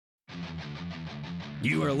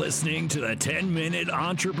You are listening to the 10-Minute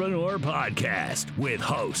Entrepreneur Podcast with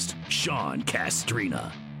host Sean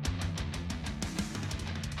Castrina.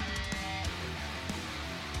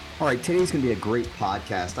 All right, today's going to be a great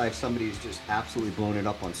podcast. I have somebody who's just absolutely blown it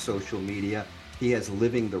up on social media. He has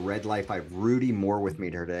Living the Red Life. I have Rudy Mawer with me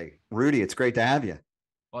today. Rudy, it's great to have you.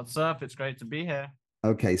 What's up? It's great to be here.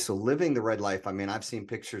 Okay, so Living the Red Life. I mean, I've seen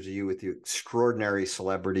pictures of you with you extraordinary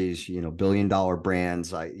celebrities, billion-dollar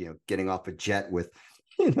brands. Getting off a jet with,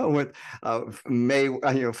 Floyd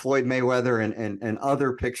Mayweather and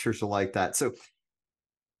other pictures like that. So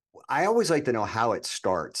I always like to know how it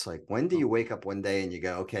starts. Like, when do you wake up one day and you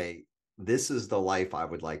go, okay, this is the life I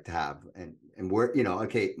would like to have, and where,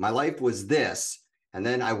 okay, my life was this, and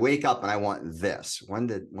then I wake up and I want this. When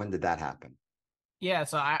did that happen? Yeah,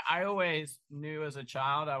 so I always knew as a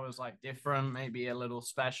child I was like different, maybe a little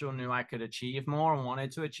special, knew I could achieve more and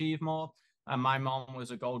wanted to achieve more. My mom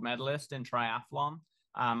was a gold medalist in triathlon.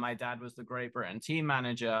 My dad was the Great Britain team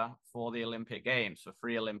manager for the Olympic Games, for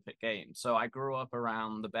 3 Olympic Games. So I grew up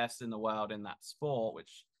around the best in the world in that sport,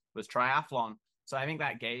 which was triathlon. So I think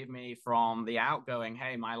that gave me from the outgoing,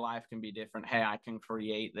 hey, my life can be different. Hey, I can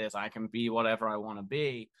create this. I can be whatever I want to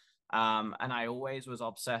be. And I always was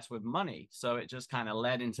obsessed with money. So it just kind of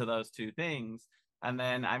led into those two things. And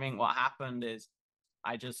then I think what happened is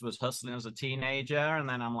I just was hustling as a teenager. And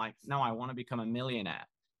then I'm like, no, I want to become a millionaire.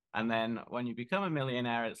 And then when you become a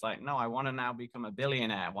millionaire, it's like, no, I want to now become a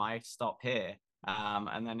billionaire. Why stop here?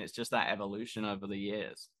 And then it's just that evolution over the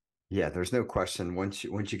years. Yeah, there's no question. Once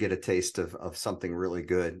you get a taste of something really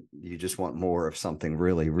good, you just want more of something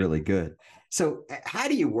really, really good. So how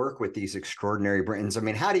do you work with these extraordinary brands? I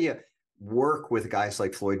mean, how do you work with guys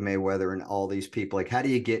like Floyd Mayweather and all these people? Like, how do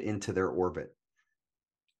you get into their orbit?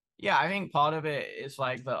 Yeah, I think part of it is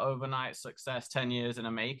like the overnight success, 10 years in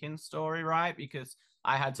a making story, right? Because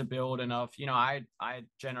I had to build enough, I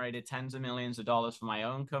generated tens of millions of dollars for my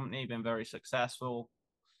own company, been very successful,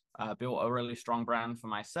 built a really strong brand for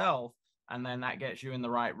myself. And then that gets you in the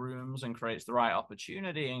right rooms and creates the right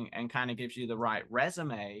opportunity and kind of gives you the right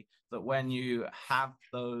resume that when you have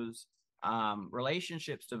those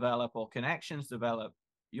relationships develop or connections develop,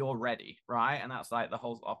 you're ready, right? And that's like the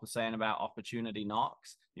whole saying about opportunity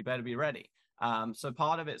knocks. You better be ready. So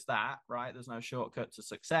part of it's that, right? There's no shortcut to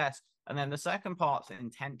success. And then the second part's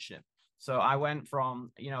intention. So I went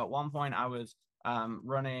from, at one point I was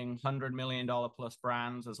running $100 million plus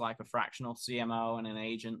brands as like a fractional CMO and an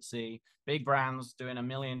agency, big brands doing $1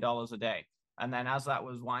 million a day. And then as that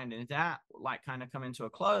was winding down, like kind of coming to a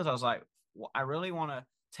close, I was like, well, I really want to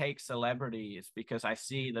take celebrities because I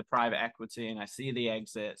see the private equity and I see the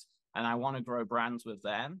exits and I want to grow brands with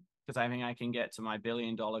them because I think I can get to my $1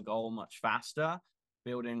 billion goal much faster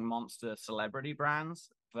building monster celebrity brands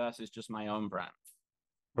versus just my own brand.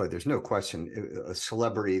 Right, there's no question. A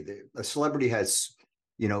celebrity has,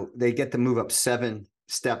 they get to move up 7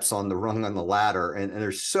 steps on the rung on the ladder, and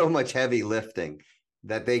there's so much heavy lifting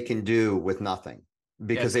that they can do with nothing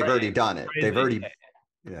because they've already done it. They've already,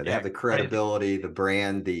 they have the credibility, the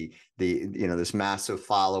brand, the this massive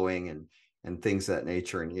following and things of that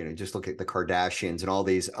nature. And just look at the Kardashians and all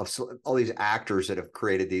these actors that have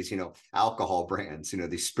created these alcohol brands,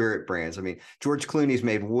 these spirit brands. I mean, George Clooney's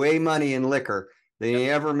made way money in liquor than he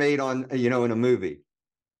ever made on in a movie.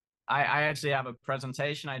 I actually have a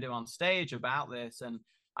presentation I do on stage about this, and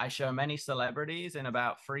I show many celebrities in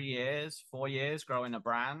about 4 years growing a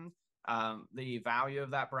brand. The value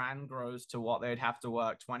of that brand grows to what they'd have to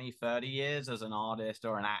work 20, 30 years as an artist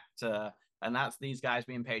or an actor. And that's these guys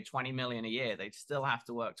being paid 20 million a year. They'd still have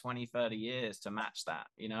to work 20, 30 years to match that,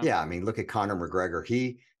 Yeah. I mean, look at Conor McGregor.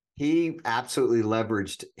 He absolutely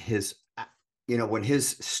leveraged his, when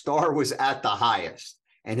his star was at the highest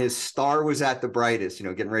and his star was at the brightest,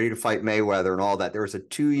 getting ready to fight Mayweather and all that. There was a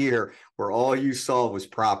 2-year where all you saw was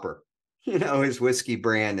proper, his whiskey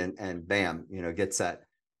brand and bam, gets that,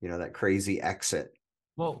 that crazy exit.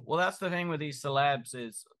 Well, that's the thing with these celebs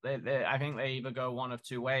is I think they either go one of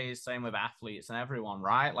two ways. Same with athletes and everyone,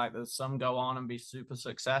 right? Like there's some go on and be super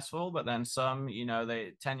successful, but then some,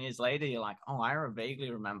 they 10 years later, you're like, oh, I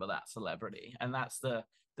vaguely remember that celebrity. And that's the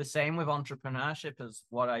same with entrepreneurship as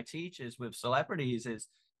what I teach is with celebrities is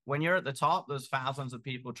when you're at the top, there's thousands of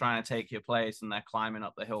people trying to take your place and they're climbing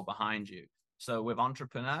up the hill behind you. So with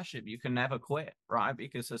entrepreneurship, you can never quit, right?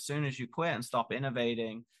 Because as soon as you quit and stop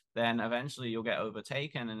innovating, then eventually you'll get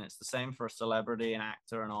overtaken. And it's the same for a celebrity, an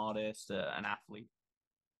actor, an artist, an athlete.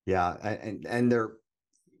 Yeah.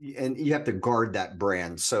 And you have to guard that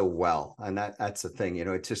brand so well. And that's the thing,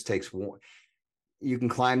 it just takes one. You can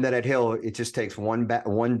climb that hill. It just takes one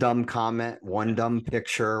dumb comment, one dumb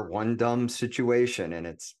picture, one dumb situation. And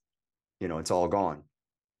it's it's all gone.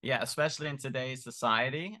 Yeah, especially in today's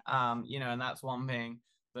society. And that's one thing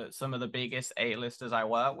that some of the biggest A-listers I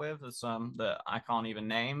work with, there's some that I can't even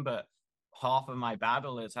name, but half of my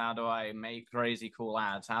battle is how do I make crazy cool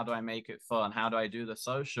ads? How do I make it fun? How do I do the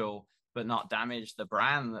social, but not damage the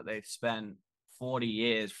brand that they've spent 40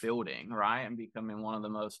 years building, right? And becoming one of the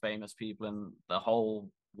most famous people in the whole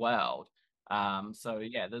world. So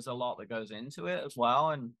yeah, there's a lot that goes into it as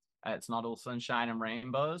well. And it's not all sunshine and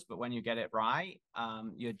rainbows, but when you get it right,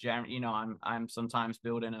 I'm sometimes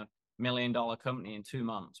building $1 million company in 2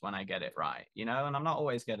 months when I get it right, and I'm not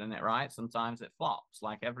always getting it right. Sometimes it flops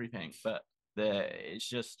like everything, but it's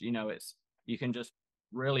just, you can just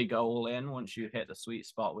really go all in once you hit the sweet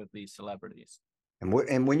spot with these celebrities. And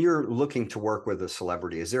when you're looking to work with a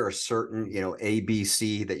celebrity, is there a certain,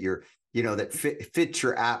 ABC that that fits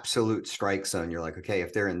your absolute strike zone? You're like, okay,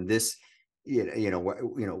 if they're in this,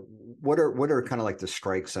 what are kind of like the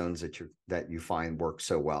strike zones that you find work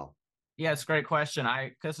so well? Yeah, it's a great question.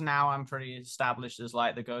 Because now I'm pretty established as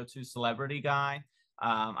like the go-to celebrity guy.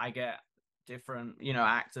 I get different,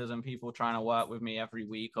 actors and people trying to work with me every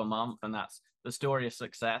week or month, and that's the story of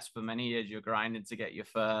success. For many years, you're grinding to get your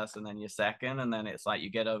first, and then your second, and then it's like you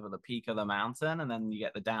get over the peak of the mountain, and then you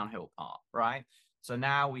get the downhill part, right? So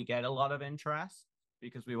now we get a lot of interest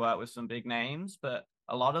because we work with some big names, but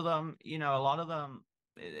a lot of them,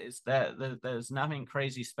 it's there's nothing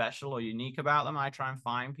crazy special or unique about them. I try and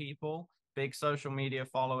find people, big social media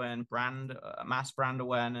following, mass brand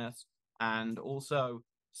awareness, and also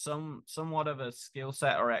somewhat of a skill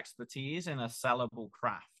set or expertise in a sellable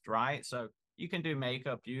craft, right? So you can do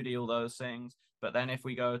makeup, beauty, all those things, but then if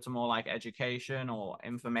we go to more like education or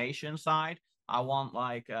information side, I want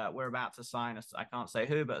we're about to sign I can't say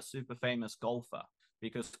who, but a super famous golfer,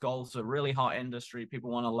 because golf's a really hot industry. People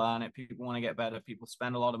want to learn it. People want to get better. People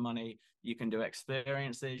spend a lot of money. You can do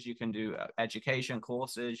experiences. You can do education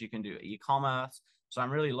courses. You can do e-commerce. So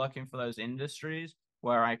I'm really looking for those industries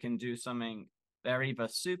where I can do something. They're either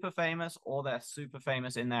super famous or they're super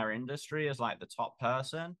famous in their industry as like the top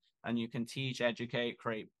person. And you can teach, educate,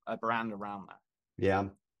 create a brand around that. Yeah,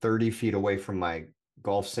 I'm 30 feet away from my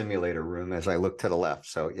golf simulator room as I look to the left.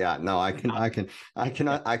 So yeah, no, I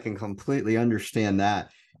can completely understand that.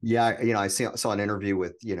 Yeah, I saw an interview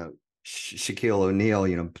with, Shaquille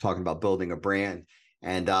O'Neal, talking about building a brand,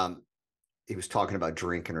 and he was talking about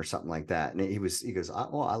drinking or something like that. And he goes, I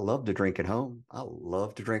love to drink at home. I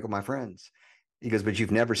love to drink with my friends. He goes, but you've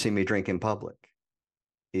never seen me drink in public.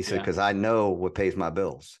 He said, because I know what pays my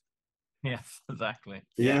bills. Yes, exactly.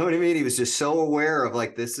 You know what I mean? He was just so aware of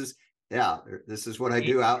like, this is what I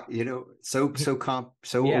do out, so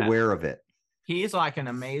aware of it. He's like an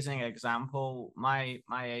amazing example. My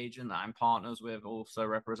agent that I'm partners with also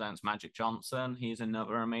represents Magic Johnson. He's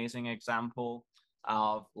another amazing example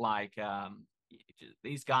of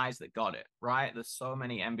these guys that got it, right? There's so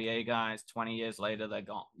many NBA guys, 20 years later, they're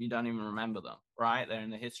gone. You don't even remember them, right? They're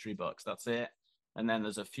in the history books. That's it. And then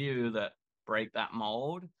there's a few that break that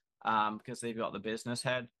mold because they've got the business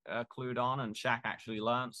head clued on. And Shaq actually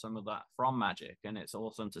learned some of that from Magic. And it's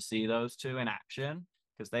awesome to see those two in action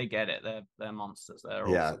because they get it. They're monsters. They're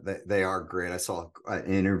awesome. They are great. I saw an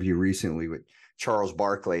interview recently with Charles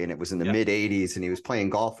Barkley, and it was in the mid 80s, and he was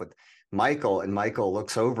playing golf with Michael, and Michael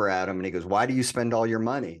looks over at him and he goes, "Why do you spend all your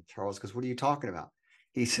money?" Charles goes, "What are you talking about?"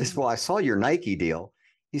 He says, "Well, I saw your Nike deal."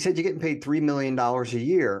 He said, "You're getting paid $3 million a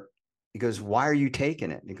year." He goes, "Why are you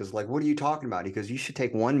taking it?" He goes, "Like, what are you talking about?" He goes, "You should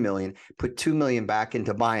take 1 million, put 2 million back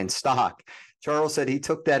into buying stock." Charles said he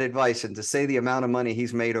took that advice, and to say the amount of money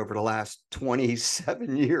he's made over the last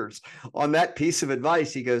 27 years on that piece of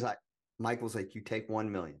advice, he goes, Michael's like, "You take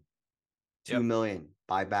 1 million, 2 million,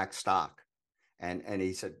 buy back stock." And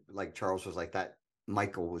he said, like, Charles was like that.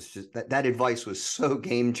 Michael was just that advice was so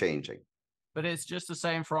game changing. But it's just the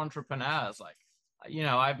same for entrepreneurs. Like,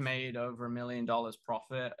 I've made over $1 million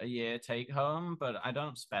profit a year take home, but I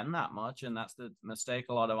don't spend that much. And that's the mistake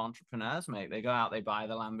a lot of entrepreneurs make. They go out, they buy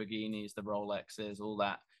the Lamborghinis, the Rolexes, all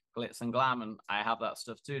that glitz and glam. And I have that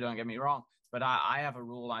stuff too, don't get me wrong. But I have a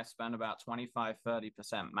rule. I spend about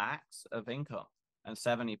 25-30% max of income, and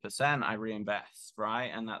 70% I reinvest,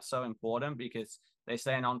 right? And that's so important because they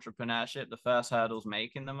say in entrepreneurship, the first hurdle is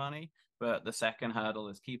making the money, but the second hurdle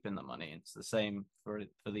is keeping the money. It's the same for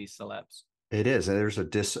these celebs. It is. And there's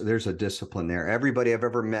a discipline there. Everybody I've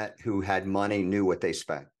ever met who had money knew what they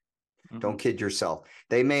spent. Mm-hmm. Don't kid yourself.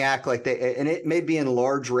 They may act like and it may be in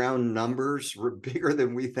large round numbers, bigger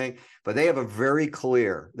than we think, but they have they're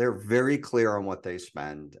very clear on what they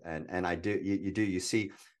spend. And you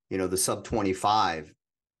see, the sub 25,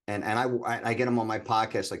 and I get them on my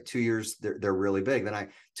podcast, like 2 years, they're really big. Then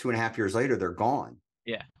 2.5 years later, they're gone.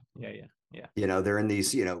 Yeah. Yeah. You know, they're in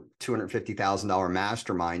these, you know, $250,000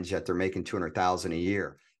 masterminds, yet they're making 200,000 a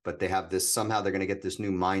year. But they have this, somehow they're going to get this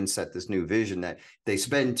new mindset, this new vision that they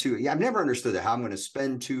spend I've never understood that. How I'm going to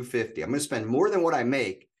spend 250. I'm going to spend more than what I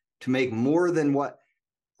make to make more than what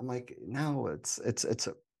I'm like. No, it's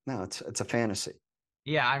a fantasy.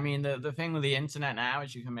 Yeah, I mean, the thing with the internet now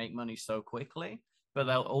is you can make money so quickly, but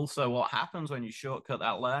also what happens when you shortcut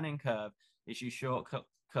that learning curve is you shortcut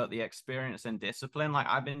the experience and discipline. Like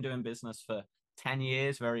I've been doing business for 10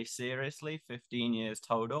 years very seriously, 15 years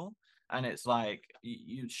total. And it's like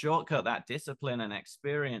you shortcut that discipline and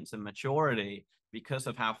experience and maturity because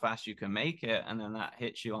of how fast you can make it. And then that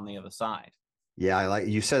hits you on the other side. Yeah, I like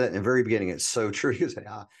you said that in the very beginning. It's so true. You say,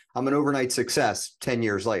 I'm an overnight success 10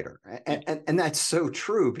 years later. And that's so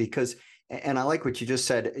true because, and I like what you just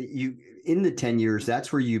said, you in the 10 years,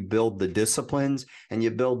 that's where you build the disciplines and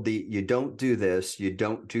you build you don't do this, you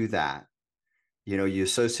don't do that. You know, you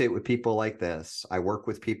associate with people like this. I work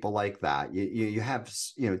with people like that. You have,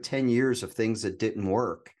 10 years of things that didn't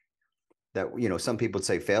work that, some people would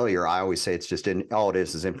say failure. I always say it's just all it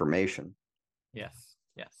is information. Yes.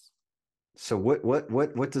 So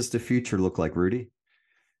what does the future look like, Rudy?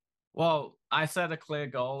 Well, I set a clear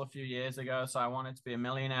goal a few years ago. So I wanted to be a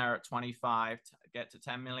millionaire at 25, get to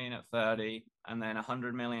 10 million at 30, and then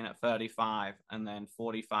 100 million at 35, and then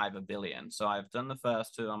 45 a billion. So I've done the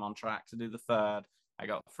first two. I'm on track to do the third. I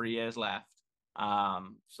got 3 years left.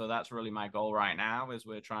 So that's really my goal right now is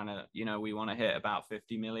we're trying to, we want to hit about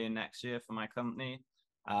 50 million next year for my company.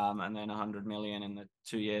 And then 100 million in the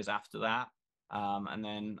 2 years after that. And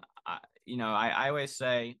then, I always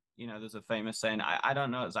say, there's a famous saying, I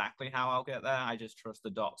don't know exactly how I'll get there. I just trust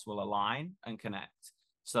the dots will align and connect.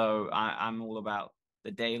 So I'm all about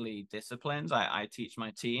the daily disciplines. I teach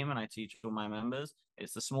my team and I teach all my members.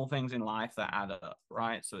 It's the small things in life that add up,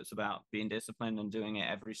 right? So it's about being disciplined and doing it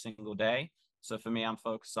every single day. So for me, I'm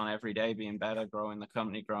focused on every day being better, growing the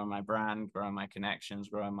company, growing my brand, growing my connections,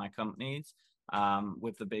 growing my companies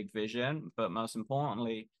with the big vision. But most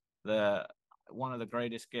importantly, one of the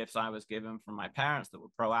greatest gifts I was given from my parents that were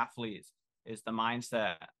pro athletes is the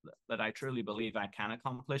mindset that I truly believe I can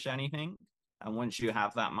accomplish anything. And once you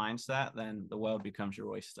have that mindset, then the world becomes your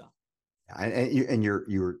oyster. And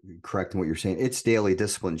you're correct in what you're saying. It's daily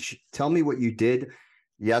discipline. Tell me what you did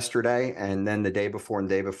yesterday and then the day before and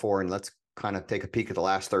day before, and let's kind of take a peek at the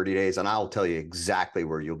last 30 days. And I'll tell you exactly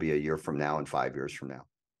where you'll be a year from now and 5 years from now.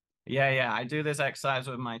 Yeah. I do this exercise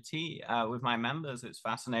with with my members. It's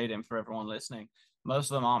fascinating for everyone listening.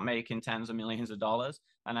 Most of them aren't making tens of millions of dollars.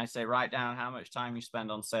 And I say, write down how much time you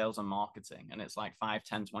spend on sales and marketing. And it's like 5,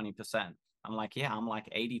 10, 20%. I'm like, yeah, I'm like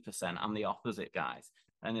 80%. I'm the opposite, guys.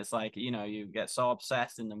 And it's like, you get so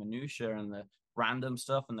obsessed in the minutia and the random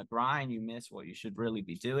stuff and the grind, you miss what you should really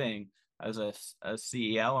be doing as a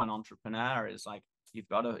CEO and entrepreneur. Is like, you've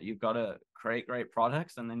got to create great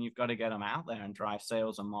products, and then you've got to get them out there and drive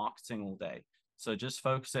sales and marketing all day. So just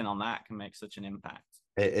focusing on that can make such an impact.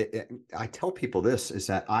 I tell people this is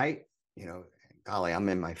that golly, I'm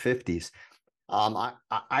in my 50s.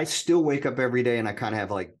 I still wake up every day and I kind of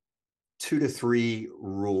have like 2 to 3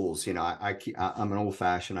 rules. I'm an old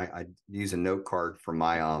fashioned. I use a note card for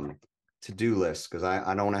my to-do list because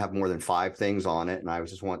I don't want to have more than 5 things on it. And I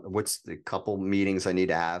just want what's the couple meetings I need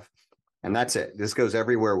to have. And that's it. This goes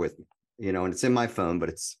everywhere with me, and it's in my phone,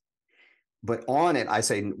 but on it, I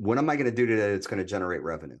say, what am I going to do today that's going to generate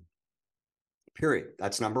revenue? Period.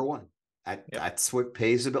 That's number one. That's what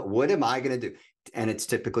pays the bill. What am I going to do? And it's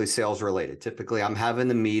typically sales related. Typically, I'm having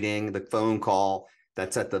the meeting, the phone call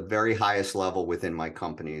that's at the very highest level within my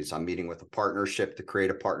companies. I'm meeting with a partnership to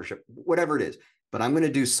create a partnership, whatever it is. But I'm going to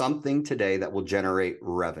do something today that will generate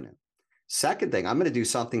revenue. Second thing, I'm going to do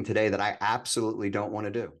something today that I absolutely don't want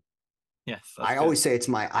to do. Yes. I always say it's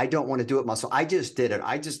I don't want to do it muscle. I just did it.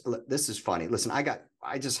 This is funny. Listen,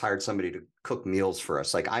 I just hired somebody to cook meals for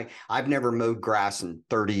us. Like I've never mowed grass in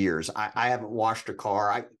 30 years. I haven't washed a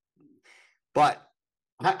car. But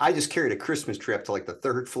I just carried a Christmas tree up to like the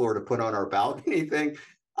 3rd floor to put on our balcony thing.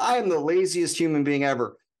 I am the laziest human being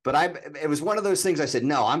ever. But it was one of those things I said,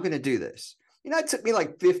 no, I'm going to do this. It took me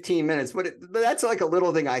like 15 minutes, but that's like a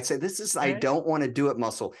little thing. I say, I don't want to do it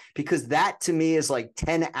muscle, because that to me is like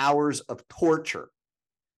 10 hours of torture.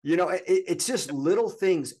 It's just little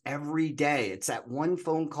things every day. It's that one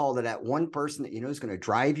phone call to that one person that is going to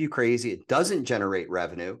drive you crazy. It doesn't generate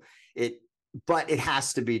revenue. But it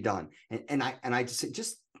has to be done. And I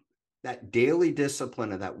just that daily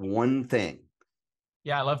discipline of that one thing.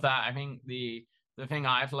 Yeah, I love that. I think the the thing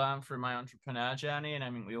I've learned through my entrepreneur journey, and I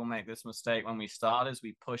mean, we all make this mistake when we start, is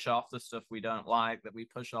we push off the stuff we don't like, that we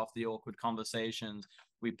push off the awkward conversations,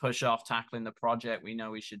 we push off tackling the project we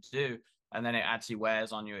know we should do, and then it actually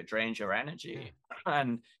wears on you, it drains your energy,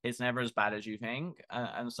 and it's never as bad as you think.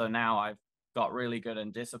 And so now I've got really good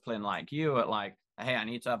and disciplined like you at like, hey, I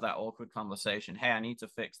need to have that awkward conversation. Hey, I need to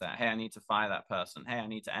fix that. Hey, I need to fire that person. Hey, I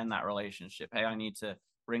need to end that relationship. Hey, I need to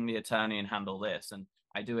bring the attorney and handle this. And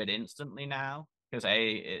I do it instantly now because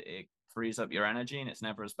it frees up your energy and it's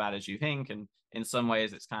never as bad as you think. And in some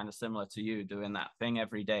ways, it's kind of similar to you doing that thing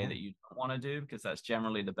every day that you don't want to do because that's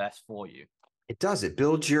generally the best for you. It does. It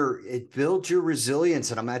builds your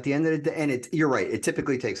resilience. And I'm at the end of the day, and you're right. It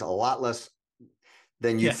typically takes a lot less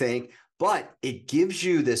than you think, but it gives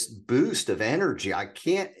you this boost of energy.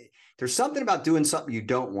 There's something about doing something you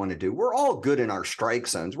don't want to do. We're all good in our strike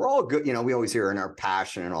zones. We're all good. We always hear in our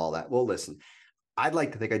passion and all that. Well, listen, I'd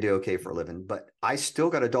like to think I do okay for a living, but I still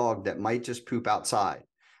got a dog that might just poop outside.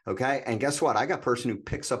 Okay. And guess what? I got a person who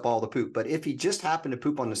picks up all the poop, but if he just happened to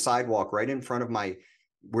poop on the sidewalk right in front of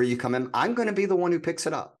where you come in, I'm going to be the one who picks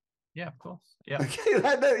it up. Yeah, of course. Yeah.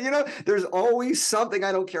 Okay. There's always something,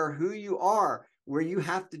 I don't care who you are, where you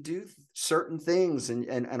have to do certain things.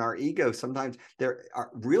 And our ego, sometimes they're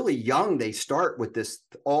really young. They start with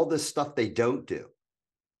all this stuff they don't do.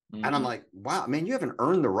 Mm-hmm. And I'm like, wow, man, you haven't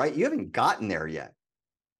earned the right. You haven't gotten there yet.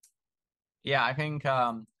 Yeah, I think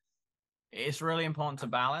it's really important to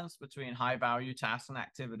balance between high value tasks and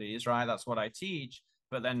activities, right? That's what I teach.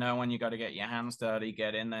 But then know when you got to get your hands dirty,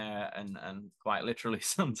 get in there and quite literally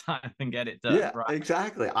sometimes and get it done. Yeah, right?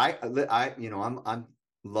 Exactly. I'm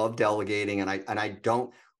love delegating, and I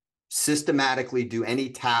don't systematically do any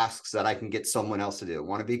tasks that I can get someone else to do. I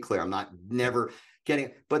want to be clear. I'm not never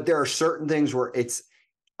getting, but there are certain things where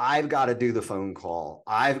I've got to do the phone call.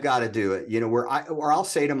 I've got to do it, where I'll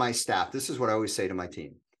say to my staff, this is what I always say to my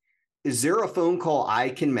team. Is there a phone call I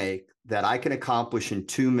can make that I can accomplish in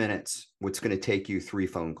 2 minutes? What's going to take you 3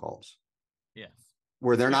 phone calls? Yes.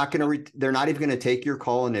 Where they're not even going to take your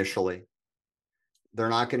call initially. You're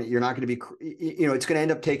not going to be, it's going to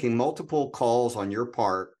end up taking multiple calls on your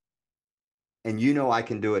part. And I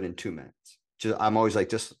can do it in 2 minutes. I'm always like,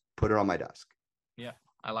 just put it on my desk. Yeah,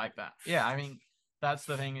 I like that. Yeah, I mean, that's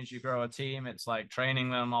the thing as you grow a team. It's like training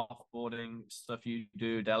them, offboarding, stuff you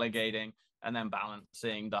do, delegating, and then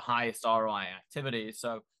balancing the highest ROI activities.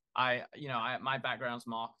 So my background's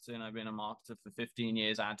marketing. I've been a marketer for 15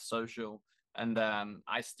 years, ad social. And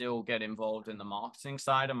I still get involved in the marketing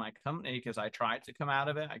side of my company because I tried to come out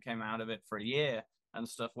of it. I came out of it for a year and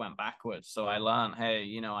stuff went backwards. So I learned, hey,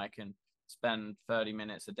 I can spend 30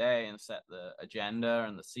 minutes a day and set the agenda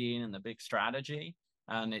and the scene and the big strategy,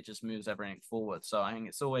 and it just moves everything forward. So I think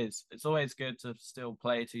it's always good to still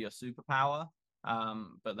play to your superpower,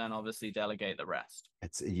 but then obviously delegate the rest.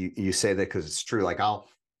 It's you say that because it's true. Like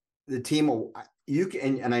the team will, you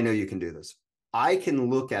can, and I know you can do this. I can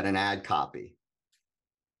look at an ad copy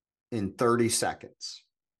in 30 seconds,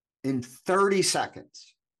 and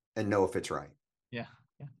know if it's right. Yeah.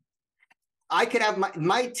 I could have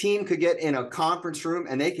my team could get in a conference room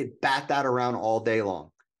and they could bat that around all day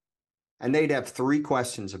long. And they'd have 3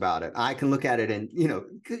 questions about it. I can look at it and,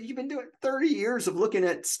 because you've been doing 30 years of looking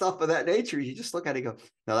at stuff of that nature. You just look at it and go,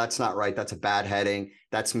 no, that's not right. That's a bad heading.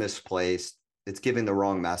 That's misplaced. It's giving the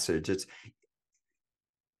wrong message. It's,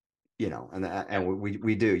 and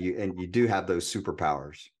we do, you do have those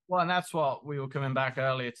superpowers. Well, and that's what we were coming back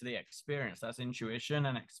earlier to, the experience. That's intuition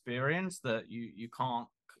and experience that you can't,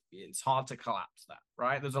 it's hard to collapse that,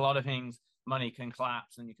 right? There's a lot of things money can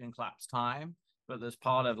collapse and you can collapse time, but there's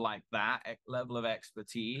part of like that level of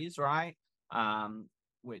expertise, right?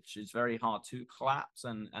 Which is very hard to collapse.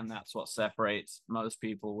 And that's what separates most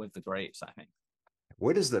people with the greats, I think.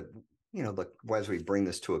 What is as we bring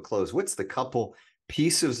this to a close, what's the couple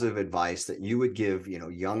pieces of advice that you would give,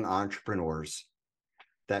 young entrepreneurs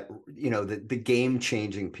that, the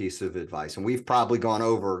game-changing piece of advice? And we've probably gone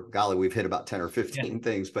over, golly, we've hit about 10 or 15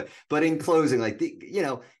 things, but in closing, like,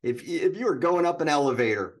 if you were going up an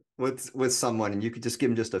elevator with someone and you could just give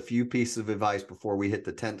them just a few pieces of advice before we hit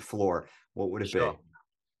the 10th floor, what would it be? Oh,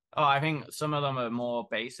 I think some of them are more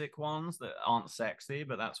basic ones that aren't sexy,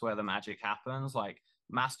 but that's where the magic happens. Like,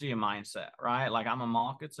 master your mindset, right? Like, I'm a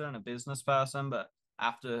marketer and a business person, but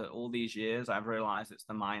after all these years, I've realized it's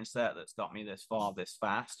the mindset that's got me this far, this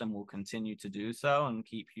fast, and will continue to do so and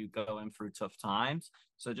keep you going through tough times.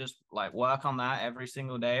 So just like work on that every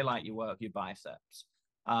single day, like you work your biceps.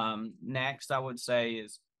 Next, I would say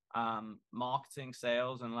is marketing,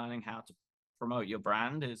 sales, and learning how to promote your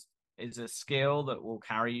brand is a skill that will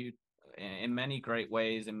carry you in many great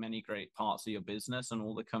ways, in many great parts of your business and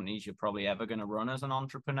all the companies you're probably ever going to run as an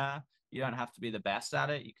entrepreneur. You don't have to be the best at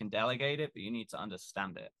it. You can delegate it, but you need to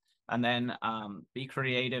understand it. And then be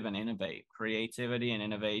creative and innovate. Creativity and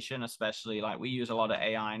innovation, especially like we use a lot of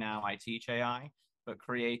AI now. I teach AI, but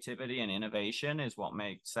creativity and innovation is what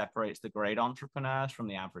separates the great entrepreneurs from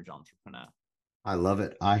the average entrepreneur. I love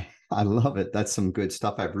it. I love it. That's some good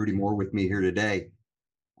stuff. I have Rudy Mawer with me here today,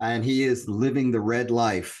 and he is living the red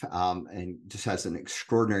life, and just has an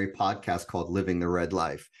extraordinary podcast called Living the Red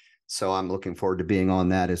Life. So I'm looking forward to being on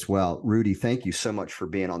that as well. Rudy, thank you so much for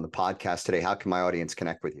being on the podcast today. How can my audience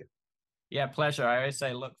connect with you? Yeah, pleasure. I always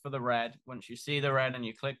say, look for the red. Once you see the red and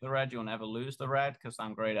you click the red, you'll never lose the red, because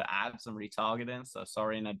I'm great at ads and retargeting. So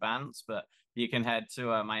sorry in advance, but you can head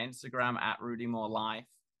to my Instagram at Rudy Mawer Life,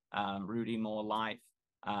 Rudy Mawer Life.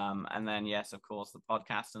 And then, yes, of course, the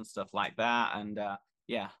podcast and stuff like that. And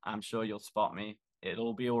yeah, I'm sure you'll spot me.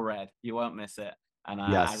 It'll be all red. You won't miss it. And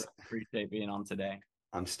Yes. I really appreciate being on today.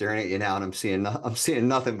 I'm staring at you now, and I'm seeing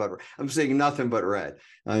nothing but red.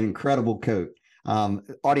 An incredible coat.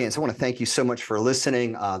 Audience, I want to thank you so much for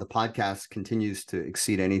listening. The podcast continues to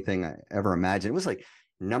exceed anything I ever imagined. It was like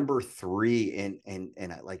number 3 in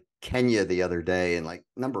like Kenya the other day, and like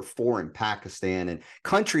number 4 in Pakistan, and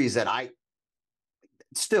countries that I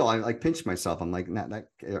like pinch myself. I'm like,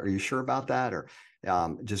 are you sure about that? Or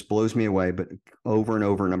it just blows me away. But over and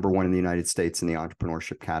over, number 1 in the United States in the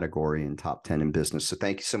entrepreneurship category and top 10 in business. So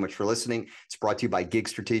thank you so much for listening. It's brought to you by Gig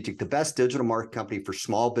Strategic, the best digital marketing company for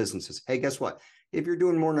small businesses. Hey, guess what? If you're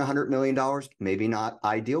doing more than $100 million, maybe not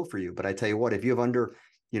ideal for you. But I tell you what, if you have under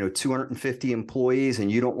 250 employees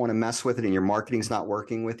and you don't want to mess with it and your marketing's not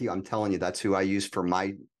working with you, I'm telling you, that's who I use for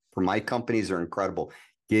my companies. Are incredible.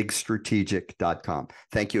 Gigstrategic.com.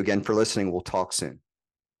 Thank you again for listening. We'll talk soon.